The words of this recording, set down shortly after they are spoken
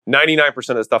99%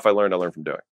 of the stuff I learned from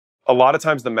doing. A lot of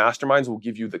times the masterminds will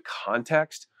give you the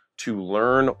context to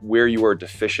learn where you are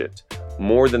deficient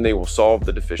more than they will solve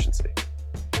the deficiency.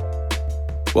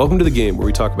 Welcome to The Game, where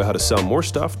we talk about how to sell more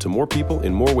stuff to more people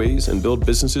in more ways and build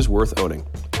businesses worth owning.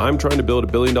 I'm trying to build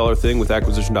 $1 billion thing with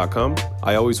Acquisition.com.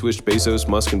 I always wished Bezos,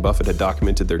 Musk, and Buffett had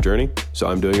documented their journey, so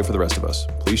I'm doing it for the rest of us.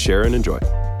 Please share and enjoy.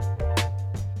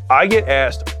 I get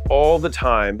asked all the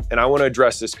time, and I want to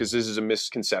address this because this is a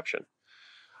misconception.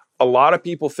 A lot of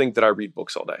people think that I read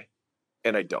books all day,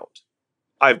 and I don't.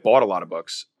 I've bought a lot of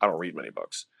books. I don't read many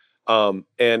books.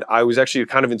 And I was actually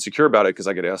kind of insecure about it because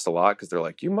I get asked a lot because they're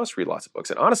like, you must read lots of books.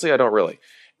 And honestly, I don't really.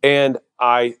 And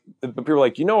people are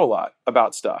like, you know a lot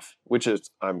about stuff, which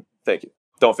is, thank you.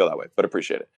 Don't feel that way, but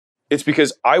appreciate it. It's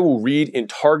because I will read in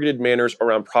targeted manners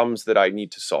around problems that I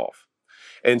need to solve.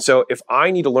 And so if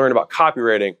I need to learn about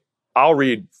copywriting, I'll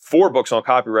read 4 books on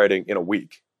copywriting in a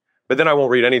week. But then I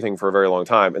won't read anything for a very long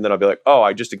time. And then I'll be like, oh,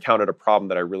 I just encountered a problem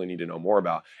that I really need to know more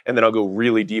about. And then I'll go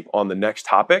really deep on the next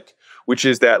topic, which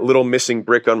is that little missing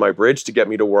brick on my bridge to get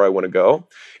me to where I want to go.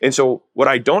 And so what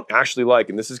I don't actually like,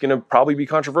 and this is going to probably be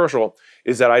controversial,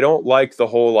 is that I don't like the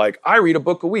whole, I read a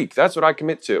book a week. That's what I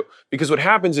commit to. Because what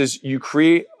happens is you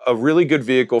create a really good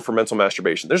vehicle for mental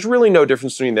masturbation. There's really no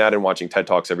difference between that and watching TED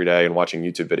Talks every day and watching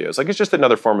YouTube videos. It's just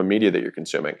another form of media that you're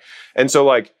consuming. And so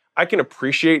I can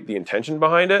appreciate the intention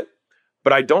behind it,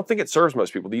 but I don't think it serves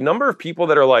most people. The number of people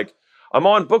that are like, I'm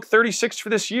on book 36 for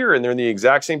this year, and they're in the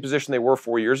exact same position they were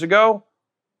 4 years ago,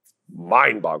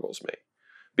 mind boggles me.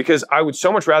 Because I would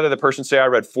so much rather the person say I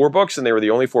read 4 books and they were the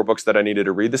only 4 books that I needed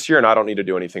to read this year, and I don't need to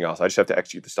do anything else. I just have to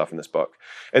execute the stuff in this book.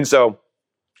 And so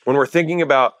when we're thinking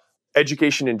about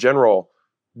education in general,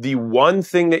 the one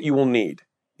thing that you will need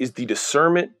is the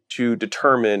discernment to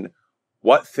determine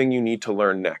what thing you need to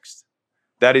learn next.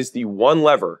 That is the one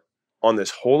lever on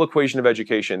this whole equation of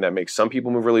education that makes some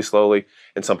people move really slowly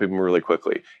and some people move really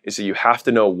quickly, is that you have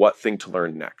to know what thing to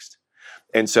learn next.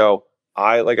 And so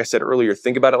like I said earlier,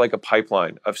 think about it like a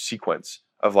pipeline of sequence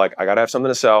of I got to have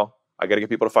something to sell. I got to get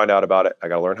people to find out about it. I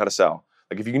got to learn how to sell.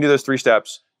 If you can do those 3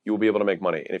 steps, you will be able to make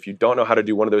money. And if you don't know how to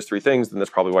do one of those 3 things, then that's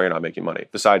probably why you're not making money,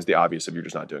 besides the obvious of you're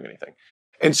just not doing anything.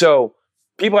 And so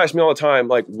people ask me all the time,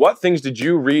 what things did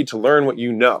you read to learn what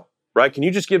you know, right? Can you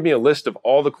just give me a list of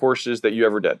all the courses that you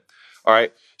ever did? All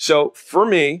right. So for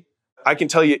me, I can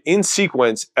tell you in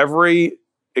sequence, every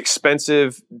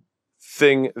expensive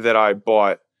thing that I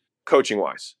bought coaching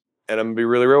wise. And I'm going to be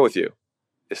really real with you.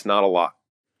 It's not a lot.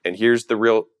 And here's the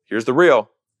real.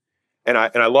 And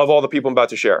I love all the people I'm about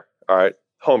to share. All right.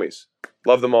 Homies.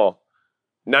 Love them all.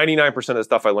 99% of the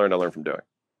stuff I learned from doing.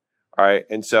 All right.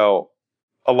 And so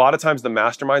a lot of times the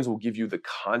masterminds will give you the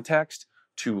context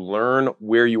to learn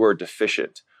where you are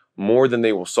deficient more than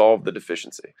they will solve the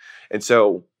deficiency. And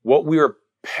so what we are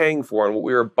paying for and what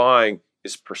we are buying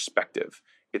is perspective.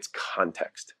 It's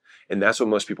context. And that's what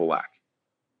most people lack.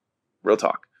 Real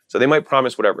talk. So they might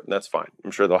promise whatever, and that's fine.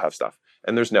 I'm sure they'll have stuff.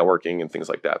 And there's networking and things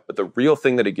like that. But the real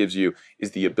thing that it gives you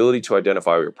is the ability to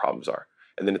identify what your problems are.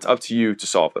 And then it's up to you to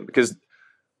solve them. Because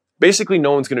basically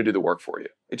no one's going to do the work for you.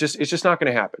 It's just not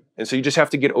going to happen. And so you just have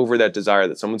to get over that desire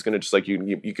that someone's going to just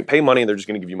you can pay money and they're just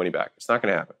going to give you money back. It's not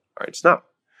going to happen. All right, it's not.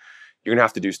 You're going to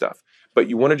have to do stuff. But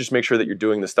you want to just make sure that you're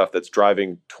doing the stuff that's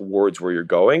driving towards where you're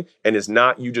going and is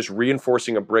not you just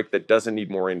reinforcing a brick that doesn't need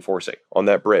more reinforcing on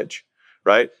that bridge,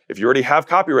 right? If you already have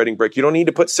copywriting brick, you don't need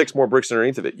to put 6 more bricks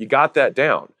underneath of it. You got that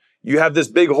down. You have this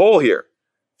big hole here.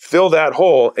 Fill that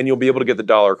hole and you'll be able to get the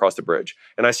dollar across the bridge.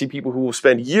 And I see people who will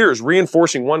spend years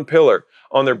reinforcing one pillar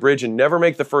on their bridge and never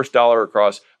make the first dollar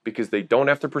across because they don't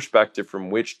have the perspective from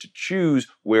which to choose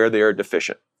where they are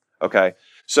deficient, okay?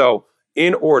 So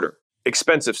in order,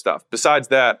 expensive stuff. Besides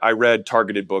that, I read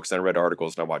targeted books and I read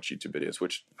articles and I watched YouTube videos,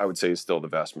 which I would say is still the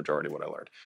vast majority of what I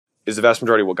learned. Is the vast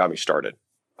majority of what got me started.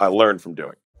 I learned from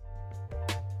doing.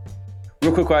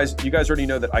 Real quick, guys, you guys already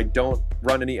know that I don't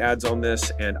run any ads on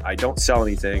this and I don't sell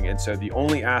anything. And so the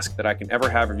only ask that I can ever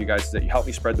have of you guys is that you help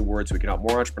me spread the word so we can help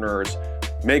more entrepreneurs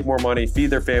make more money, feed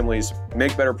their families,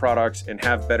 make better products, and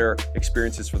have better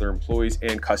experiences for their employees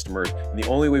and customers. And the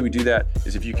only way we do that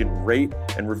is if you can rate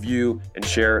and review and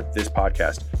share this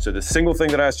podcast. So the single thing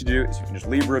that I ask you to do is you can just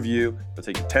leave a review. It'll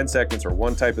take you 10 seconds or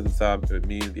one type of the thumb. It would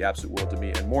mean the absolute world to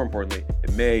me. And more importantly,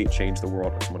 it may change the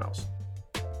world of someone else.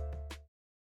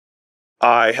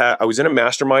 I was in a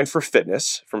mastermind for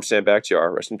fitness from Sam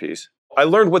Bakhtiar, rest in peace. I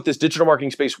learned what this digital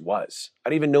marketing space was. I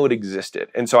didn't even know it existed.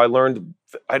 And so I learned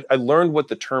what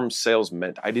the term sales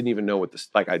meant. I didn't even know what this,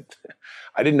 I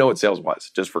didn't know what sales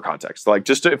was, just for context.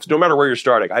 No matter where you're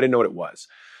starting, I didn't know what it was.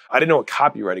 I didn't know what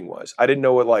copywriting was. I didn't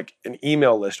know what an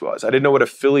email list was. I didn't know what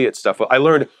affiliate stuff was. I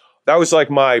learned That was like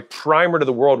my primer to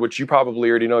the world, which you probably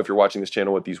already know if you're watching this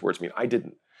channel what these words mean. I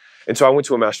didn't. And so I went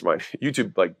to a mastermind.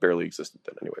 YouTube like barely existed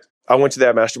then anyways. I went to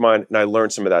that mastermind and I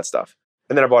learned some of that stuff.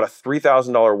 And then I bought a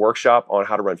 $3,000 workshop on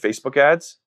how to run Facebook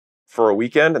ads for a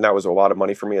weekend. And that was a lot of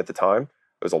money for me at the time.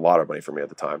 It was a lot of money for me at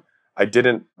the time. I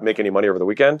didn't make any money over the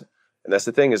weekend. And that's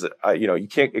the thing is that you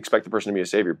can't expect the person to be a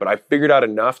savior, but I figured out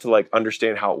enough to like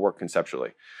understand how it worked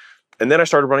conceptually. And then I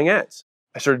started running ads.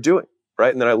 I started doing,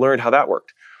 right? And then I learned how that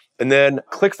worked. And then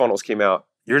ClickFunnels came out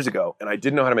years ago and I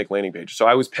didn't know how to make landing pages. So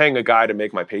I was paying a guy to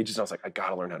make my pages and I was like, I got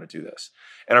to learn how to do this.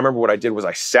 And I remember what I did was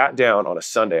I sat down on a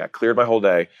Sunday, I cleared my whole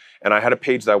day and I had a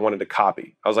page that I wanted to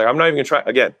copy. I was like, I'm not even gonna try,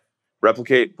 again,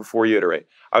 replicate before you iterate.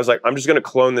 I was like, I'm just gonna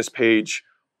clone this page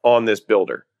on this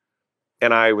builder.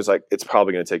 And I was like, it's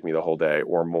probably gonna take me the whole day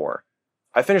or more.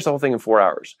 I finished the whole thing in 4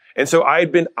 hours. And so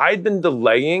I'd been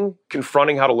delaying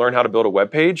confronting how to learn how to build a web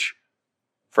page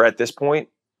for at this point,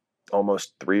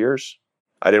 almost 3 years.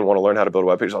 I didn't want to learn how to build a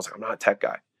web page. I was like, I'm not a tech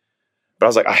guy. But I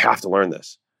was like, I have to learn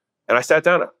this. And I sat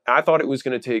down. I thought it was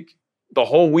going to take the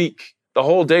whole week, the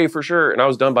whole day for sure. And I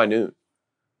was done by noon.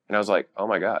 And I was like, oh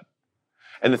my God.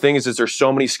 And the thing is there's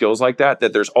so many skills like that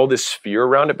there's all this fear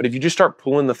around it. But if you just start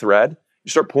pulling the thread, you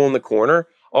start pulling the corner,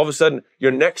 all of a sudden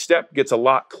your next step gets a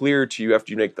lot clearer to you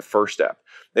after you make the first step.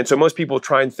 And so most people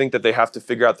try and think that they have to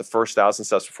figure out the first 1,000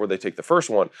 steps before they take the first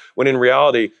one. When in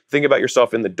reality, think about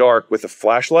yourself in the dark with a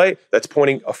flashlight that's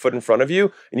pointing a foot in front of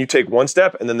you, and you take one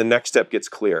step and then the next step gets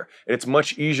clear. And it's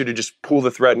much easier to just pull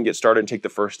the thread and get started and take the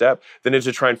first step than it is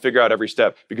to try and figure out every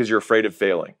step because you're afraid of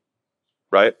failing,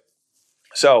 right?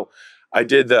 So I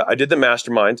did the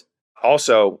mastermind.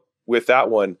 Also, with that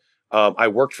one, I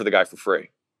worked for the guy for free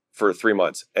for 3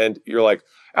 months. And you're like,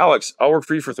 Alex, I'll work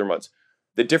for you for 3 months.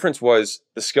 The difference was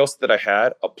the skills that I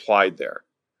had applied there.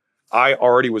 I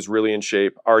already was really in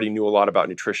shape. I already knew a lot about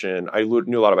nutrition. I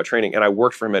knew a lot about training, and I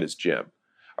worked for him at his gym.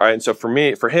 All right. And so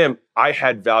for him, I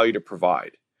had value to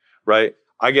provide, right?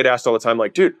 I get asked all the time,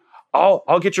 like, dude,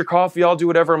 I'll get your coffee. I'll do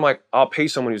whatever. I'm like, I'll pay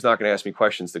someone who's not going to ask me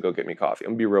questions to go get me coffee.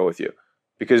 I'm gonna be real with you,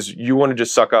 because you want to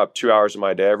just suck up 2 hours of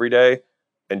my day every day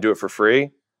and do it for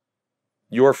free.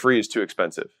 Your free is too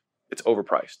expensive. It's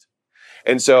overpriced.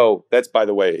 And so that's, by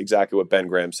the way, exactly what Ben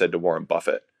Graham said to Warren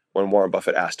Buffett when Warren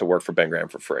Buffett asked to work for Ben Graham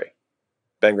for free.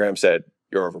 Ben Graham said,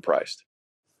 you're overpriced.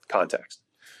 Context.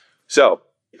 So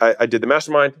I did the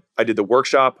mastermind. I did the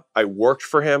workshop. I worked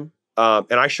for him.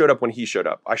 And I showed up when he showed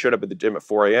up. I showed up at the gym at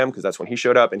 4 a.m. because that's when he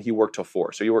showed up, and he worked till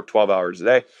 4. So he worked 12 hours a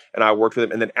day, and I worked with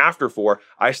him. And then after 4,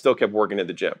 I still kept working at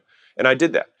the gym. And I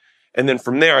did that. And then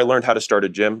from there, I learned how to start a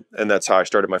gym, and that's how I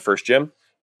started my first gym.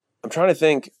 I'm trying to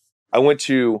think. I went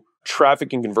to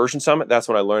Traffic and Conversion Summit. That's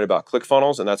when I learned about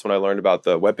ClickFunnels, and that's when I learned about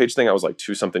the webpage thing. I was like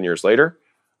 2-something years later.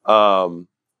 And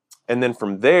then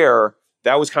from there,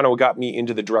 that was kind of what got me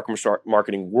into the direct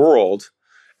marketing world.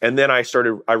 And then I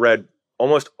read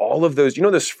almost all of those,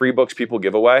 those free books people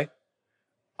give away?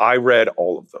 I read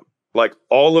all of them, like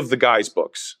all of the guys'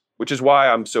 books, which is why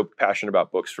I'm so passionate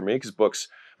about books for me, because books,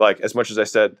 like as much as I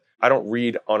said, I don't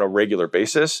read on a regular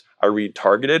basis. I read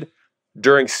targeted.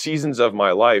 During seasons of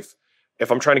my life,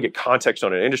 if I'm trying to get context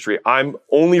on an industry, I'm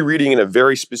only reading in a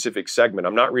very specific segment.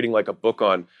 I'm not reading like a book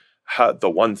on the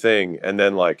one thing and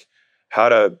then like how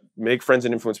to make friends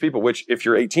and influence people, which if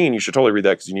you're 18, you should totally read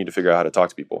that because you need to figure out how to talk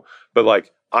to people. But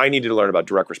like I needed to learn about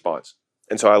direct response.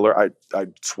 And so I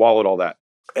swallowed all that.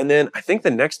 And then I think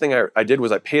the next thing I did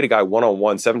was I paid a guy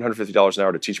one-on-one $750 an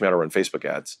hour to teach me how to run Facebook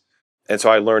ads. And so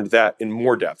I learned that in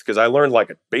more depth because I learned like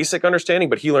a basic understanding,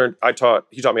 but he taught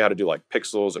me how to do like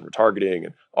pixels and retargeting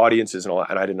and audiences and all that.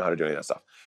 And I didn't know how to do any of that stuff.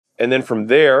 And then from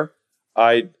there,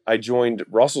 I joined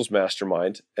Russell's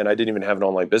mastermind, and I didn't even have an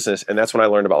online business. And that's when I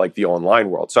learned about like the online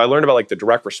world. So I learned about like the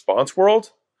direct response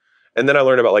world. And then I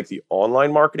learned about like the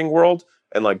online marketing world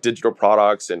and like digital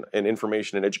products and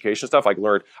information and education stuff. I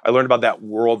learned about that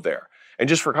world there. And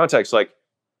just for context, like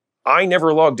I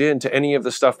never logged into any of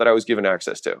the stuff that I was given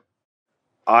access to.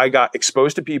 I got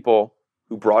exposed to people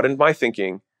who broadened my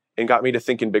thinking and got me to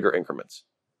think in bigger increments.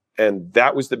 And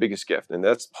that was the biggest gift. And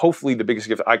that's hopefully the biggest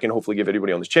gift I can hopefully give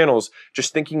anybody on this channel is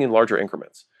just thinking in larger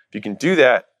increments. If you can do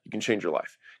that, you can change your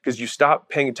life because you stop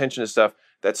paying attention to stuff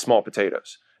that's small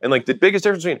potatoes. And like the biggest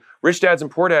difference between rich dads and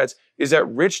poor dads is that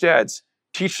rich dads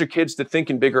teach their kids to think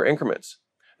in bigger increments.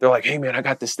 They're like, hey man, I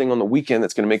got this thing on the weekend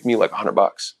that's going to make me like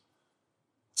 $100.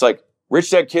 It's like rich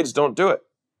dad kids don't do it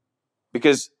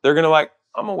because they're going to like,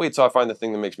 I'm going to wait till I find the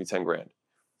thing that makes me 10 grand.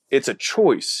 It's a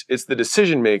choice. It's the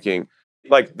decision making.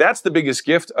 Like that's the biggest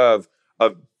gift of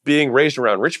being raised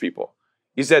around rich people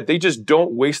is that they just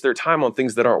don't waste their time on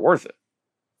things that aren't worth it.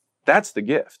 That's the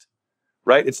gift.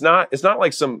 right? It's not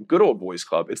like some good old boys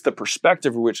club. It's the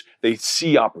perspective in which they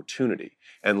see opportunity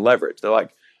and leverage. They're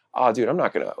like, oh, dude, I'm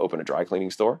not going to open a dry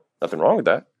cleaning store. Nothing wrong with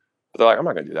that. But they're like, I'm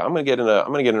not going to do that. I'm going to get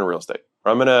into real estate,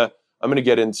 or I'm going to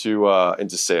get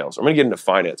into sales, or I'm going to get into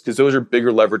finance, because those are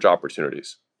bigger leverage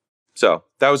opportunities. So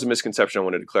that was a misconception I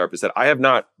wanted to clear up, is that I have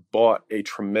not bought a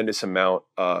tremendous amount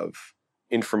of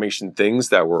information things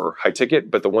that were high ticket,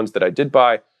 but the ones that I did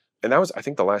buy, and that was, I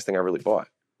think, the last thing I really bought.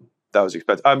 That was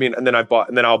expensive. I mean, and then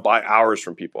I'll buy hours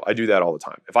from people. I do that all the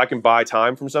time. If I can buy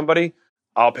time from somebody,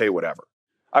 I'll pay whatever.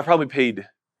 I've probably paid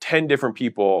 10 different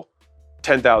people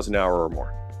 $10,000 an hour or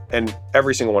more, and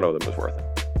every single one of them was worth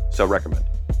it. So recommend.